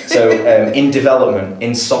mentors. So in development,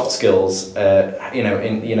 in soft skills,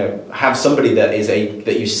 have somebody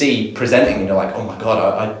that you see presenting, and you're like, oh my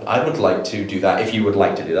god, I would like to do that. If you would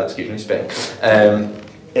like to do that, excuse me, spitting.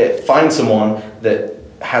 find someone that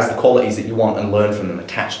has the qualities that you want and learn from them,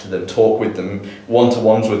 attach to them, talk with them,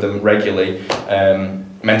 one-to-ones with them regularly.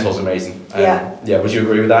 Mentor's amazing. Yeah, would you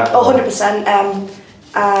agree with that? Oh, 100%.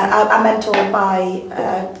 I'm mentored by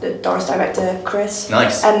the Doris director, Chris.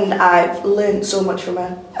 Nice. And I've learned so much from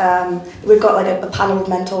her. We've got like a panel of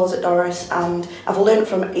mentors at Doris, and I've learned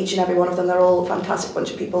from each and every one of them. They're all a fantastic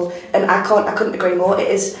bunch of people, and I couldn't agree more. It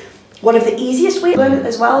is one of the easiest ways to learn it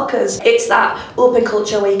as well, because it's that open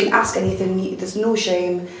culture where you can ask anything, there's no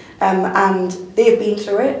shame, and they've been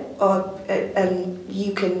through it, and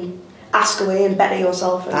you can ask away and better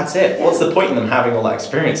yourself. And, that's it. Yeah. What's the point in them having all that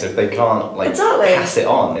experience if they can't pass it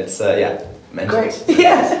on? It's mentors. Great.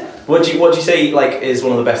 Yeah. What do you say is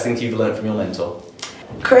one of the best things you've learned from your mentor?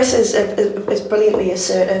 Chris is brilliantly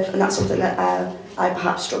assertive, and that's something that I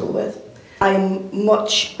perhaps struggle with. I am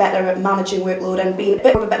much better at managing workload and being a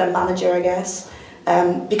bit of a better manager, I guess,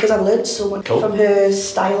 because I've learned so much from her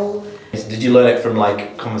style. Did you learn it from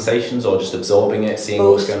conversations or just absorbing it, seeing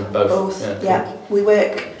what's going on? Both. Yeah. We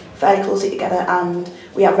work fairly closely together, and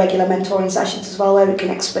we have regular mentoring sessions as well where we can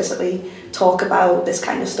explicitly talk about this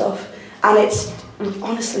kind of stuff, and it's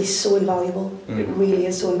honestly so invaluable. It really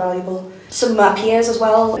is so invaluable. Some of my peers as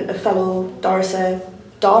well, a fellow Doriser,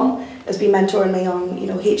 Dom, has been mentoring me on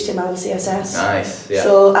HTML and CSS. Nice. Yeah.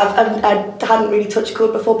 So I hadn't really touched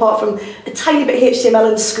code before, apart from a tiny bit of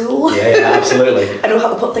HTML in school. Yeah, absolutely. I know how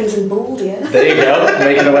to put things in bold. Yeah. There you go.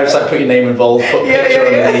 Making a website, put your name in bold, put a picture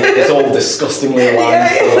underneath. It's all disgustingly aligned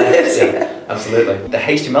to the left. Yeah. Absolutely. The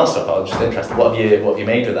HTML stuff, I was just interested. What have you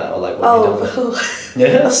made with that, or what have you done with it?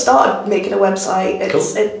 Yeah. I've started making a website.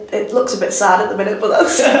 It looks a bit sad at the minute, but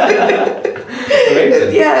that's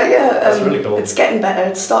amazing. Yeah. That's really cool. It's getting better.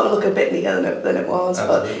 It's starting to look a bit neater than it was.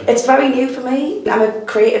 Absolutely. But it's very new for me. I'm a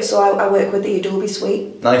creative, so I work with the Adobe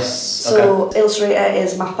suite. Nice. So Illustrator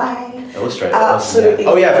is my thing. Illustrator. Absolutely.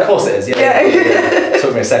 Awesome, yeah. Oh yeah, of course it is. Yeah. It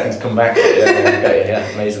took me a second to come back. Yeah,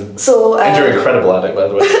 amazing. So and you're incredible at it, by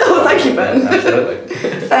the way. Oh, thank you, Ben.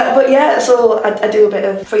 Absolutely. But yeah, so I do a bit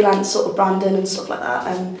of freelance sort of branding and stuff like that,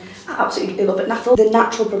 and I absolutely love it. The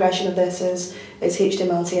natural progression of this is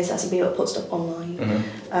HTML and CSS and being able to put stuff online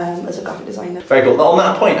as a graphic designer. Very cool. On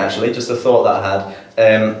that point, actually, just a thought that I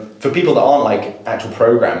had. For people that aren't actual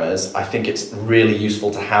programmers, I think it's really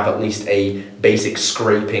useful to have at least a basic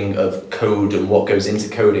scraping of code and what goes into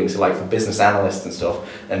coding. So for business analysts and stuff,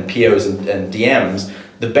 and POs and DMs,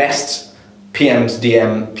 the best POs,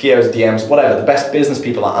 DMs, whatever, the best business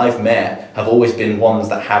people that I've met have always been ones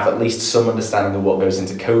that have at least some understanding of what goes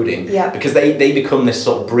into coding. Yeah. Because they become this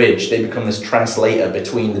sort of bridge, they become this translator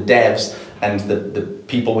between the devs and the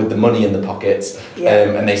people with the money in the pockets. Yeah.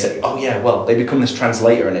 And they say, they become this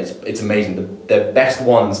translator, and it's amazing. The best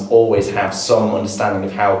ones always have some understanding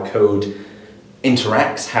of how code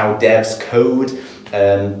interacts, how devs code.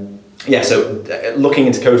 So looking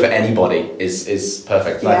into code for anybody is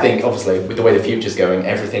perfect. And I think obviously with the way the future's going,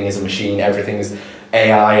 everything is a machine, everything is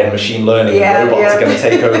AI and machine learning, and robots are going to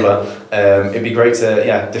take over. It'd be great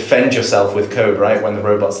to defend yourself with code, right, when the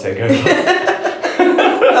robots take over.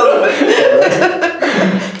 I love it.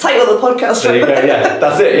 Title of the podcast. There you go, yeah,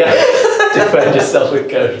 that's it, yeah. Defend yourself with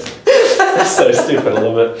code. That's so stupid, I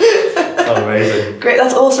love it. Oh, amazing. Great,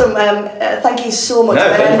 that's awesome. Thank you so much. No,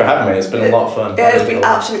 thank you for having me. It's been a lot of fun. Yeah, it's been an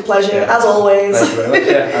absolute pleasure, as always. Thank you very much,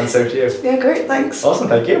 and so to you. Yeah, great, thanks. Awesome,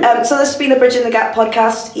 thank you. So this has been the Bridging the Gap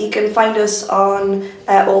podcast. You can find us on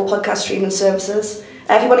all podcast streaming services.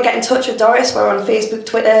 If you want to get in touch with Doris, we're on Facebook,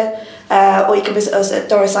 Twitter, or you can visit us at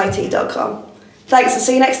dorisit.com. Thanks, and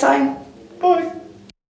see you next time. Bye.